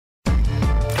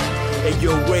Hey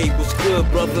yo, Ray, what's good,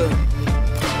 brother?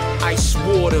 Ice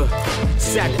water,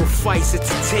 sacrifice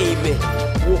entertainment,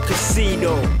 war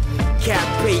casino,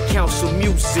 cafe council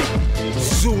music,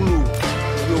 Zulu,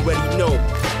 you already know.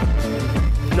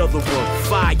 Another one,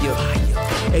 fire.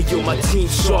 Hey yo, my team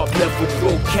sharp, never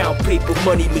broke, count paper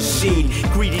money machine.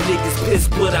 Greedy niggas piss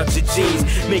blood out your jeans.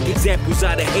 Make examples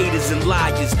out of haters and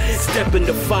liars. Step in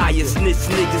the fire, snitch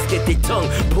niggas get their tongue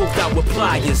pulled out with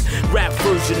pliers. Rap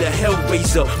version of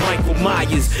Hellraiser, Michael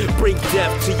Myers. Bring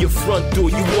death to your front door,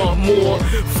 you want more?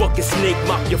 Fucking snake,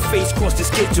 mop your face across this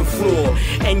kitchen floor.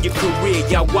 End your career,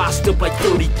 y'all washed up like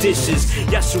dirty dishes.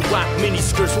 Y'all should rock mini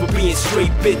skirts for being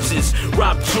straight bitches.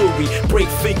 Rob jewelry, break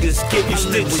fingers, give you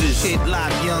stitches.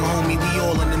 Young homie, we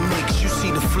all in the mix. You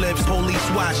see the flips, police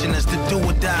watching us, the do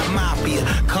or die mafia.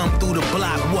 Come through the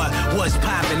block, what's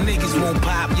poppin'? Niggas won't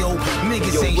pop, yo.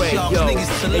 Niggas ain't sharks,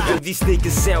 niggas to lie. Hey, yo, these niggas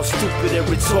sound stupid and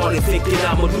retarded, thinking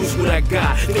I'ma lose what I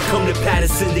got. They come to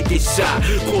Patterson to get shot.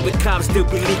 Call the cops, they'll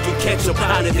be leaking ketchup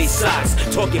out of their socks.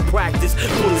 Talking practice,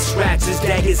 pulling scratches,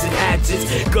 daggers and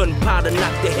hatchets. Gunpowder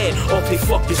knock the head off their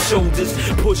fucking shoulders.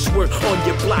 Push work on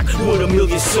your block with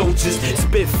 1,000,000 soldiers.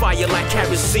 Spit fire like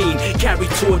kerosene, carry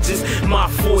torches. My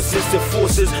forces and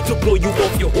forces to blow you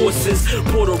off your horses.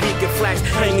 Puerto Rican flags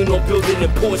hanging on building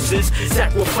and Porsches.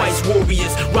 Sacrifice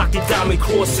warriors rocking diamond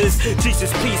crosses.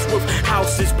 Jesus peace with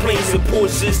houses, planes and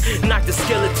Porsches. Knock the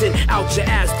skeleton out your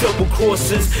ass, double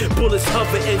crosses. Bullets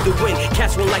hover in the wind,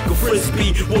 catch one like a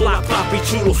frisbee. Will I pop each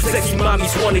chulo? Sexy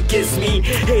mommies want against me.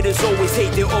 Haters always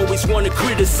hate, they always want to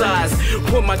criticize.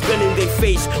 Put my gun in their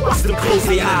face, watch them close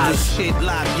their eyes. Shit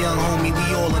live, young homie,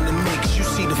 we all in the mix. You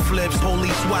see the flips,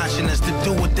 police watching us, the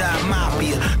do or die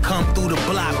mafia. Come through the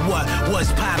block,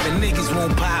 what's poppin'? Niggas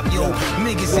won't pop, yo.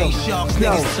 Niggas ain't sharks,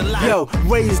 niggas to lie. Yo,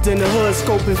 raised in the hood,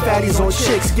 scoping fatties on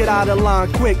chicks. Get out of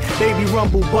line quick, baby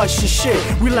rumble, bust your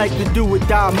shit. We like to do or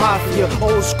die mafia.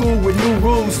 Old school with new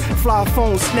rules, fly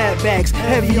phone snapbacks.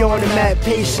 Heavy on the map,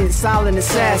 patient, silent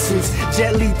assassins.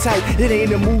 Jet Li type, it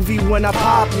ain't a movie when I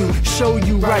pop you. Show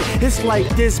you right, it's like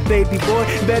this, baby boy.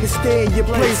 Better stay in your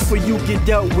place before you get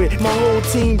dealt with. My whole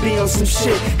team be on some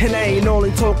shit, and I ain't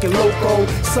only talking loco.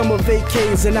 Summer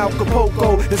vacays in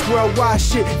Acapulco. It's worldwide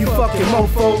shit, you fucking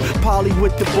mofo. Polly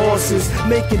with the bosses,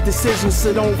 making decisions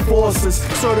so don't force us.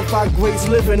 Certified greats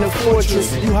live in a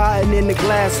fortress. You hiding in the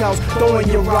glass house, throwing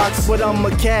your rocks, but I'm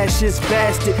a cash-ish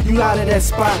bastard. You out of that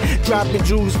spot, dropping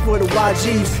jewels for the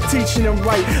YGs, teaching them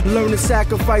right, learn to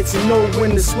sacrifice and know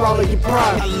when to swallow your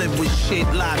pride. I live with shit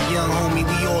live, young homie,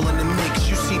 we all in the mix.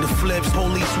 You see the flips,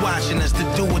 police watching us, the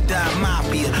do or die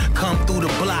mafia. Come through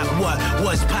the block,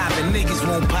 what's poppin'? Niggas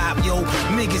won't pop, yo.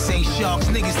 Niggas ain't sharks,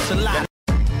 niggas to lie.